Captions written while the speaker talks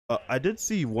I did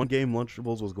see one game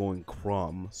Lunchables was going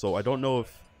Crom, so I don't know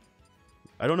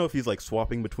if he's like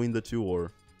swapping between the two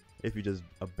or if he just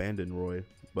abandoned Roy.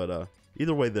 But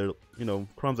either way, they're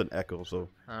Crom's an Echo, so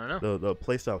I don't know. The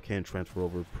playstyle can transfer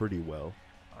over pretty well.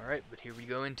 All right, but here we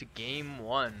go into game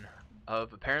 1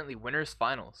 of apparently winners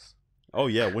finals. Oh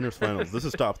yeah, winners finals. This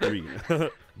is top 3.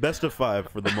 Best of 5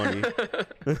 for the money.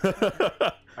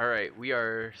 All right, we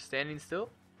are standing still.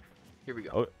 Here we go.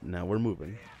 Oh, now we're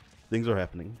moving. Things are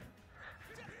happening.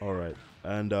 All right,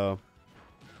 and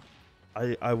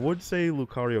I would say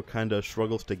Lucario kind of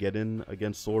struggles to get in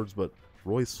against swords, but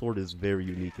Roy's sword is very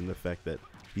unique in the fact that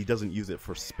he doesn't use it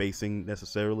for spacing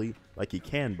necessarily. Like he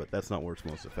can, but that's not where it's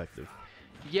most effective.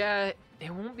 Yeah, it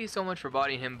won't be so much for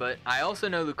bodying him, but I also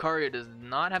know Lucario does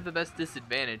not have the best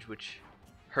disadvantage, which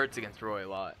hurts against Roy a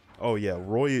lot. Oh yeah,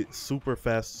 Roy super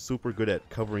fast, super good at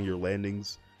covering your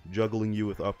landings, juggling you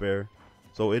with up air.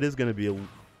 So it is going to be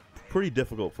pretty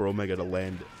difficult for Omega to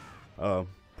land.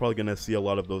 Probably going to see a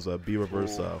lot of those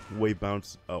B-reverse wave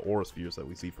bounce aura spheres that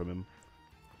we see from him.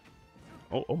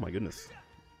 Oh my goodness.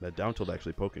 That down tilt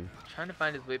actually poking. Trying to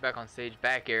find his way back on stage.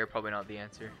 Back air, probably not the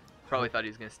answer. Probably thought he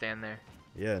was going to stand there.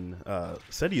 Yeah, and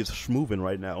Sety is schmoovin'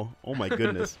 right now. Oh my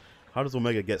goodness. How does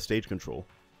Omega get stage control?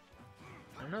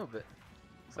 I don't know, but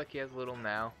looks like he has a little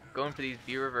now. Going for these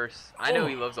B-reverse. I know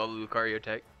he loves all the Lucario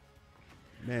tech.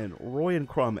 Man, Roy and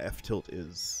Crom F-tilt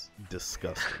is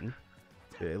disgusting.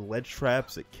 It ledge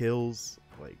traps, it kills,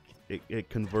 like, it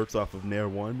converts off of Nair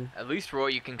 1. At least Roy,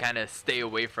 you can kind of stay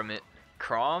away from it.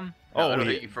 Crom? Oh, it'll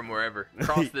yeah. hit you from wherever.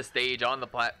 Across the stage, on the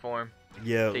platform.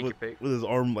 Yeah, Take your pick. with his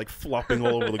arm like flopping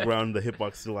all over the ground, the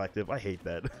hitbox still active. I hate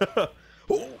that.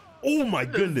 oh my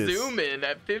goodness! Zoom in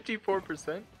at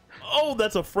 54%. Oh,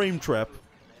 that's a frame trap.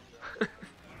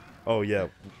 Oh yeah,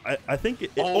 I think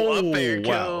it. Up air wow.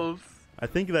 kills. I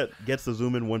think that gets the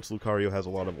zoom in once Lucario has a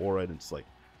lot of aura and it's like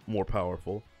more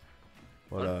powerful.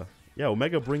 But yeah,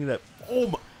 Omega bringing that. Oh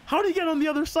my! How did he get on the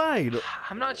other side?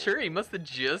 I'm not sure. He must have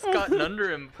just gotten under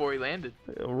him before he landed.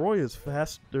 Roy is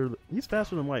faster. He's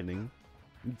faster than lightning.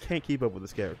 You can't keep up with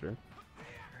this character.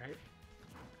 Right.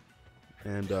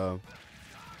 And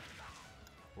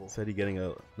Sety getting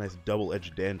a nice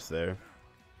double-edged dance there.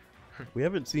 We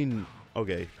haven't seen.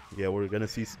 Okay, yeah, we're gonna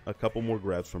see a couple more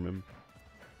grabs from him,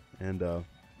 and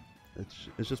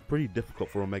it's just pretty difficult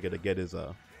for Omega to get his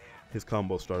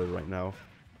combo started right now.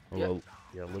 Although,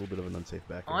 yeah, a little bit of an unsafe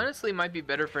back. Honestly, it might be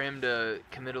better for him to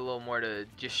commit a little more to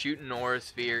just shooting Aura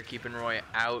Sphere, keeping Roy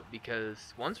out,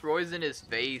 because once Roy's in his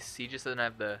face, he just doesn't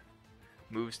have the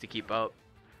moves to keep up.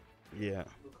 Yeah.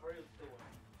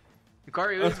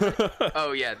 Lucario is winning.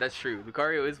 Oh, yeah, that's true.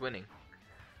 Lucario is winning.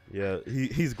 Yeah,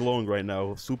 he's glowing right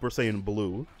now, Super Saiyan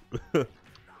Blue.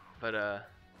 But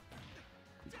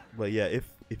yeah, if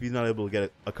he's not able to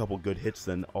get a couple good hits,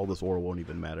 then all this aura won't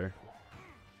even matter.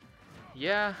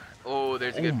 Yeah. Oh,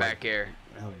 there's a good back air.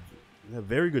 Yeah,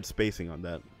 very good spacing on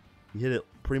that. He hit it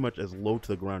pretty much as low to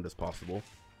the ground as possible.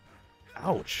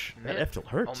 Ouch. Man, that F-tilt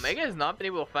hurts. Omega has not been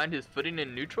able to find his footing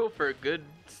in neutral for a good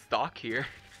stock here.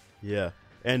 Yeah.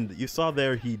 And you saw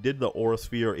there he did the aura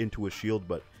sphere into a shield,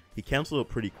 but he canceled it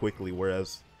pretty quickly,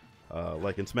 whereas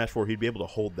like in Smash 4 he'd be able to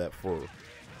hold that for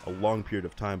a long period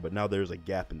of time, but now there's a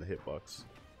gap in the hitbox.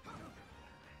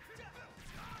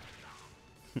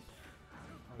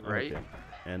 Right. Okay.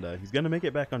 And he's going to make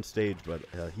it back on stage, but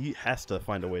he has to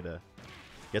find a way to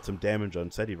get some damage on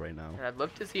Sety right now. And I'd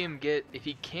love to see him get, if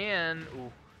he can,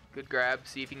 ooh, good grab,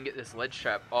 see if he can get this ledge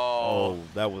trap. Oh,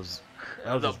 that was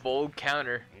a bold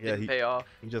counter. Yeah, Didn't pay off.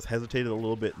 He just hesitated a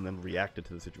little bit and then reacted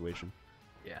to the situation.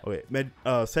 Yeah. Okay,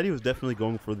 Sety was definitely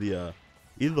going for the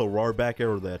either the RAR back air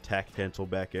or the attack cancel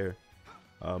back air.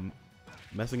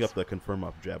 Messing up the confirm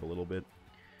up jab a little bit.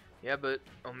 Yeah, but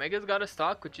Omega's got a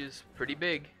stock, which is pretty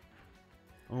big.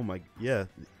 Oh my, yeah.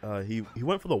 He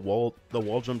went for the wall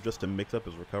jump just to mix up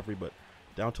his recovery, but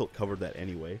down tilt covered that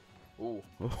anyway. Ooh.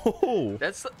 Oh.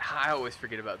 That's, I always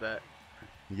forget about that.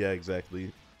 Yeah,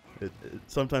 exactly.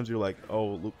 Sometimes you're like,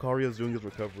 oh, Lucario's doing his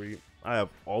recovery. I have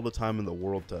all the time in the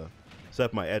world to set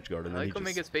up my edge guard, and I then like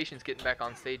Omega's patience getting back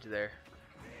on stage there.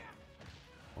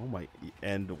 Oh my,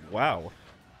 and wow.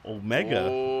 Omega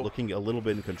looking a little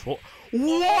bit in control.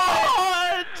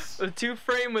 What? A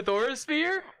 2-frame with Aura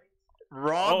Sphere?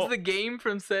 Robs the game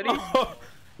from Sety? Oh,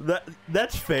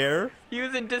 that's fair. He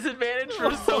was in disadvantage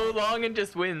for so long and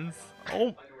just wins.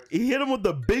 Oh, he hit him with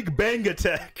the Big Bang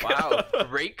attack. Wow,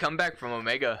 great comeback from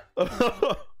Omega.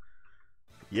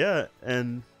 Yeah,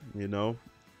 and no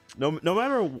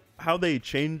matter how they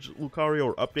change Lucario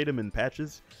or update him in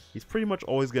patches, he's pretty much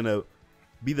always gonna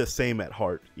be the same at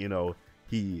heart.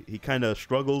 he kind of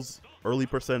struggles early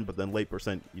percent, but then late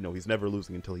percent, you know, he's never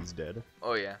losing until he's dead.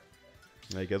 Oh yeah.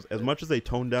 Like as much as they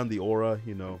tone down the aura,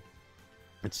 you know,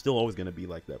 it's still always gonna be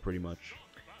like that pretty much.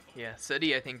 Yeah,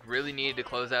 Sety I think really needed to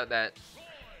close out that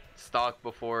stock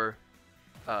before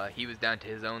he was down to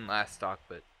his own last stock,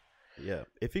 but yeah,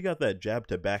 if he got that jab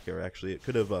to back air, actually, it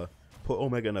could have put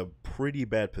Omega in a pretty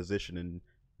bad position and,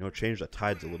 you know, changed the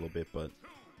tides a little bit. But,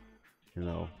 you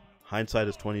know, hindsight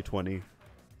is 2020.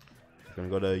 Gonna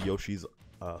go to Yoshi's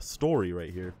story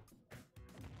right here.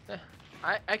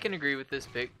 I can agree with this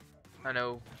pick. I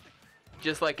know,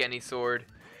 just like any sword,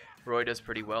 Roy does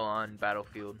pretty well on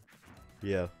Battlefield.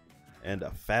 Yeah, and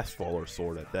a fast faller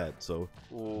sword at that. So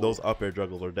Ooh. those up air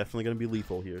juggles are definitely gonna be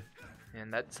lethal here.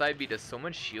 And that side B does so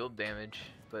much shield damage,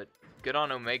 but good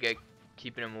on Omega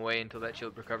keeping him away until that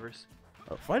shield recovers.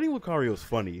 Fighting Lucario is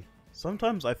funny.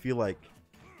 Sometimes I feel like,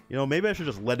 you know, maybe I should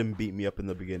just let him beat me up in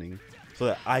the beginning so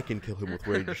that I can kill him with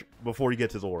rage before he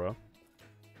gets his aura.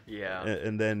 Yeah.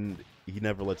 And then he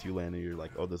never lets you land and you're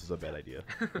like, oh, this is a bad idea.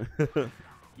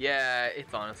 Yeah,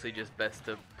 it's honestly just best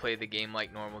to play the game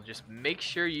like normal. Just make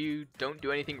sure you don't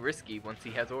do anything risky once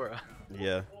he has aura.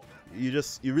 Yeah. You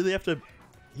really have to,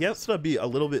 he has to be a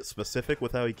little bit specific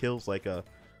with how he kills, like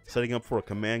setting up for a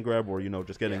command grab or, you know,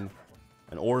 just getting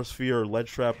an aura sphere or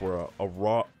ledge trap or a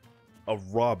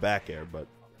raw back air. But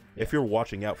if you're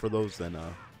watching out for those, then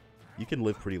you can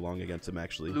live pretty long against him,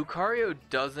 actually. Lucario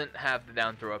doesn't have the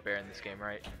down throw up air in this game,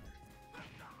 right?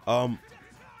 Oh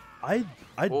my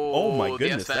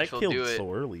goodness, the that F-smash will killed do it.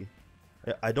 so early.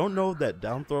 I don't know that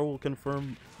down throw will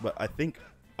confirm, but I think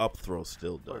up throw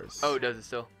still does. Oh, does it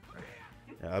still?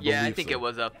 Yeah, I think so. it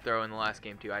was up throw in the last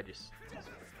game too.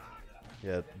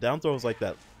 Yeah, down throw is like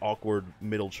that awkward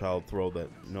middle child throw that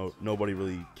nobody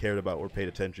really cared about or paid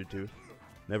attention to.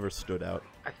 Never stood out.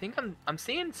 I think I'm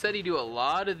seeing Sety do a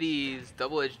lot of these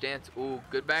double edge dance. Ooh,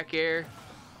 good back air.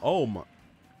 Oh my!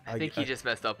 I think he just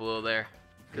messed up a little there.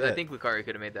 Because I think Lucario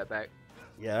could have made that back.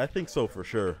 Yeah, I think so for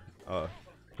sure.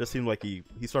 Just seemed like he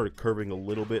started curving a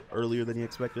little bit earlier than he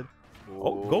expected.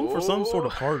 Oh, going for some sort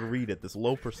of hard read at this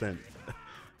low percent.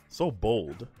 So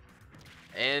bold.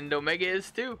 And Omega is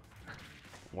too.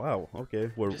 Wow.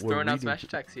 Okay. We're throwing out smash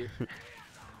attacks here.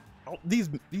 Oh, these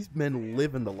men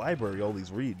live in the library. All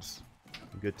these reads.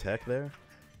 Good tech there.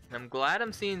 I'm glad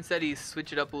I'm seeing Sety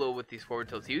switch it up a little with these forward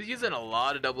tilts. He was using a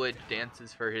lot of double edge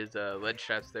dances for his ledge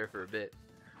traps there for a bit.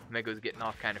 Omega was getting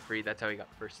off kind of free. That's how he got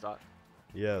the first stock.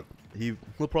 Yeah, he'll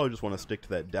probably just want to stick to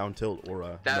that down tilt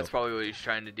or. That's probably what he's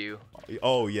trying to do.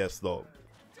 Oh yes, though.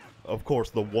 Of course,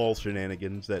 the wall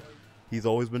shenanigans that he's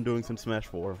always been doing since Smash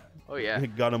 4. Oh yeah.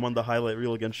 Got him on the highlight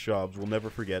reel against Shobs. We'll never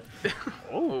forget.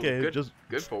 Okay,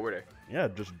 good forward air. Yeah,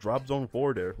 just drop zone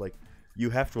forward air. Like, you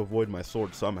have to avoid my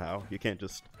sword somehow. You can't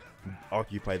just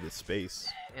occupy this space.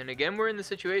 And again, we're in the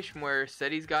situation where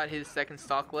Sety's got his second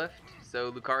stock left,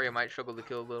 so Lucario might struggle to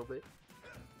kill a little bit.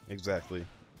 Exactly.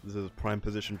 This is prime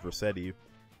position for Sety.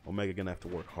 Omega gonna have to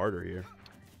work harder here.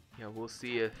 Yeah, we'll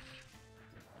see if.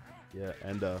 Yeah,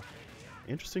 and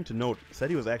interesting to note,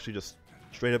 Sety was actually just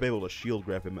straight up able to shield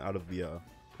grab him out of the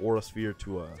aura sphere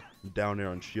to a down air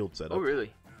on shield setup. Oh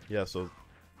really? Yeah, so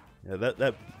yeah,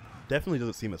 that definitely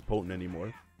doesn't seem as potent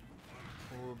anymore.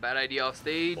 Oh, bad idea off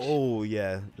stage. Oh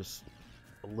yeah, just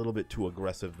a little bit too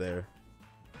aggressive there.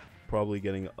 Probably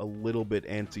getting a little bit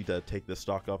antsy to take this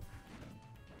stock up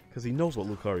because he knows what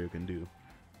Lucario can do.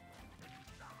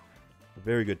 A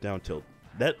very good down tilt.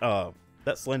 That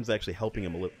slime's actually helping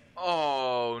him a little.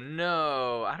 Oh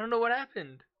no! I don't know what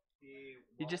happened.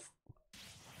 He just.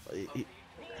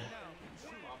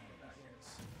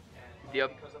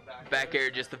 Yep. Back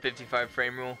air, just the 55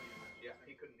 frame rule.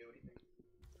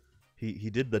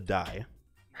 He did the die.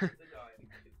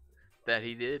 That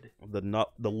he did. The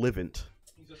livant.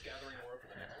 He's just gathering aura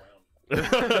for the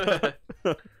next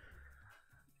round.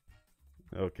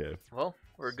 Okay. Well,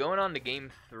 we're going on to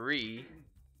game 3.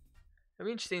 It'll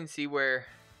be interesting to see where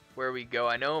we go.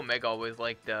 I know Omega always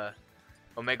liked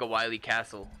Omega Wily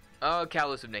Castle. Oh,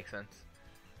 Kalos would make sense.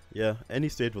 Yeah, any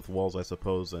stage with walls, I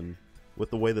suppose, and with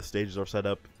the way the stages are set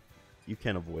up, you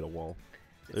can't avoid a wall.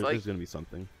 There's going to be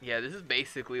something. Yeah, this is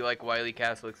basically like Wily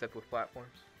Castle except with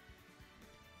platforms.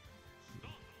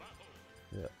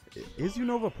 Yeah. Is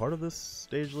Unova part of this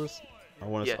stage list? I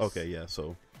want to. Yes. Okay, yeah.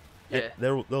 So, yeah,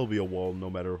 there'll be a wall no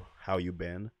matter how you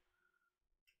ban.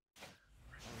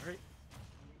 All right,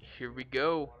 here we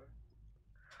go.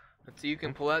 Let's see who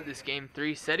can pull out this game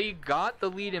 3. Sety got the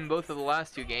lead in both of the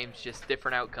last 2 games, just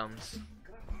different outcomes.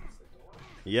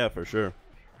 Yeah, for sure.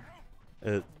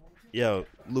 Yeah,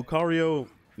 Lucario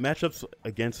matchups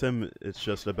against him. It's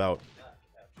just about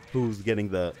who's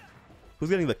who's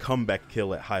getting the comeback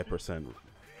kill at high percent.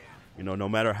 You know, no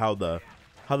matter how the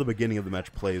beginning of the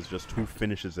match plays, just who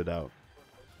finishes it out.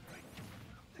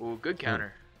 Ooh, good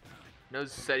counter.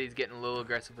 Knows Sety's getting a little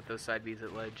aggressive with those side Bs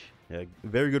at ledge. Yeah,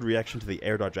 very good reaction to the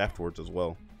air dodge afterwards as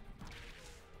well.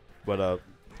 But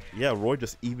yeah, Roy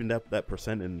just evened up that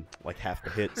percent in like half the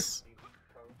hits.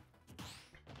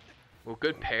 Well,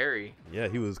 good parry. Yeah,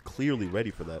 he was clearly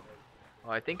ready for that.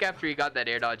 Well, I think after he got that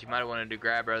air dodge, he might have wanted to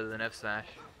grab rather than F smash.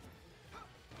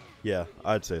 Yeah,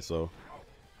 I'd say so.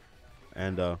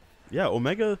 And yeah,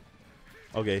 Omega.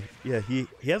 Okay, yeah, he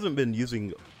hasn't been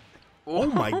using. Oh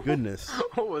my goodness!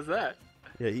 What was that?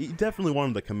 Yeah, he definitely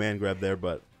wanted the command grab there,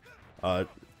 but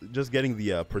just getting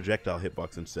the projectile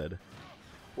hitbox instead.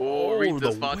 Oh, read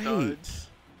the spot weight. dodge.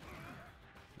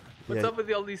 What's Yeah. up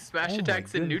with all these smash Oh my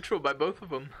attacks in goodness. neutral by both of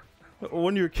them?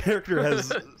 When your character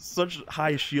has such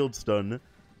high shield stun,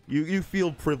 you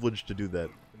feel privileged to do that.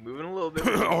 Moving a little bit.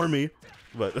 Army,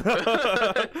 but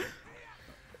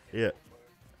yeah,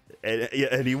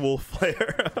 and he wolf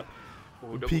flare.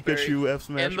 Ooh, double Pikachu parry. F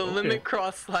smash. And the okay. limit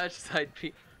cross slash side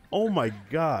P. Oh my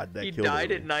god, that He killed died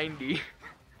me. at 90.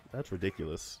 That's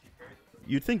ridiculous.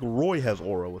 You'd think Roy has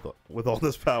aura with all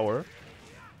this power.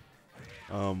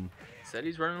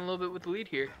 Sety's running a little bit with the lead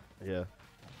here. Yeah,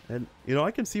 and you know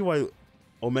I can see why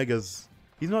Omega's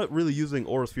he's not really using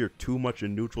Aura Sphere too much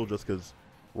in neutral just because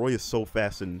Roy is so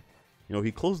fast and you know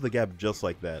he closed the gap just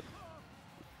like that.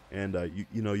 And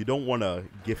you know you don't want to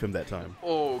give him that time.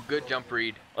 Oh, good jump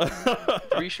read.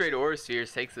 3 straight Aura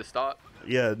Spheres takes the stop.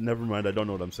 Yeah, never mind. I don't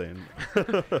know what I'm saying.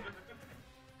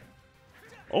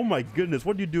 Oh my goodness,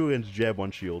 what do you do against jab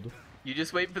on shield? You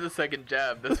just wait for the second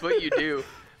jab. That's what you do.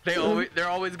 They're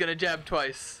always gonna jab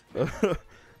twice.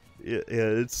 Yeah,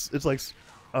 it's like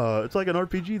an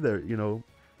RPG there. You know,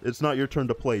 it's not your turn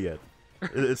to play yet.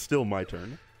 It's still my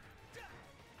turn.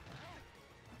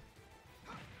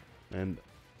 And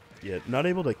yeah, not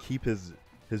able to keep his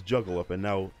juggle up, and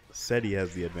now Sety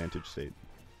has the advantage state.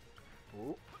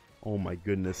 Ooh, Oh my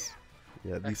goodness.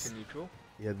 Yeah, back these to neutral.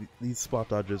 these spot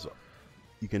dodges,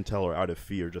 you can tell are out of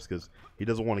fear just because he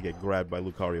doesn't want to get grabbed by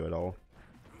Lucario at all.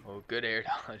 Oh, good air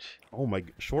dodge. Oh my,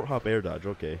 short hop air dodge.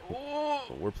 Okay, Oh,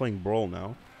 we're playing Brawl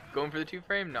now. going for the 2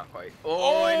 frame, not quite.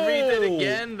 Oh, and reads it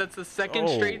again. That's the second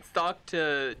Oh. straight stock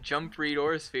to jump read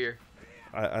Aura Sphere.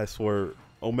 I swear,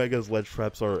 Omega's ledge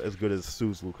traps are as good as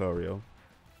Sue's Lucario.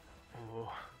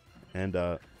 Oh. And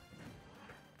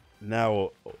now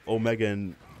Omega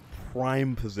in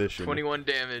prime position 21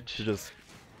 damage. to just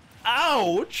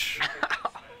ouch.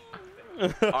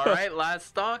 All right, last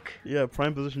stock. Yeah,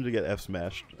 prime position to get F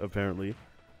smashed apparently.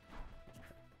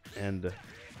 And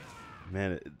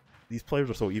man, these players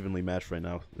are so evenly matched right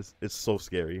now. It's so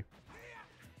scary.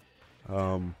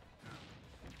 Right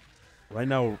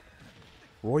now,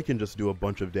 Roy can just do a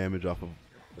bunch of damage off of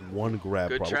one grab.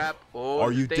 Good probably. trap. Oh,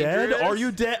 Are you dead? dangerous. Are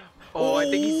you dead? Oh, I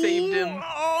think he saved him.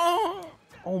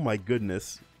 Oh my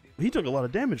goodness. He took a lot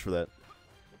of damage for that.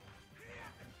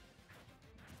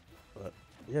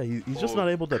 Yeah, he's just Oh, not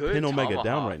able to good pin Omega down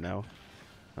tomahawk. right now.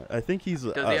 I think he's...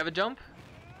 Does he have a jump?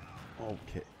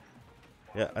 Okay.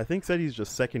 Yeah, I think Sety's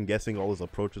just second guessing all his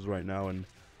approaches right now, and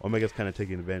Omega's kind of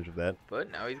taking advantage of that.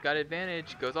 But now he's got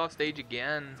advantage. Goes off stage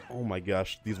again. Oh my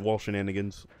gosh, these wall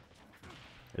shenanigans.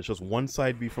 It's just one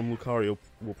side B from Lucario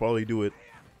will probably do it.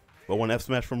 But one F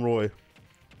smash from Roy.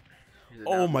 Here's it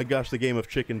Oh now. my gosh, the game of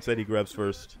chicken Sety grabs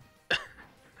first.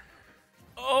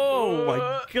 Oh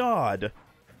my god.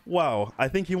 Wow, I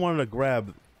think he wanted to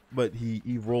grab, but he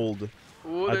rolled.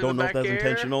 Ooh, I there's don't a know if back that's air.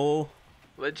 intentional.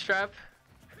 Ledge trap.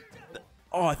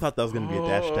 Oh, I thought that was going to be a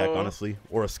dash attack, Oh. honestly.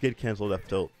 Or a skid cancel F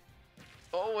tilt.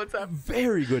 Oh, what's up?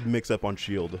 Very good mix-up on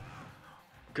shield.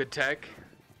 Good tech.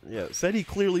 Yeah, Sety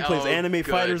clearly plays Oh, anime good.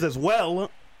 fighters as well.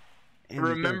 And he's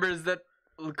Remembers that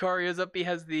Lucario's up. He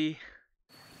has the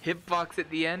hitbox at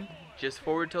the end. Just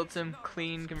forward tilts him.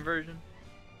 Clean conversion.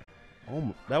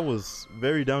 Oh, that was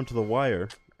very down to the wire.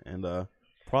 And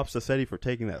props to Sety for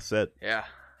taking that set. Yeah.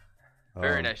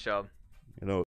 Very Um, nice job. You know,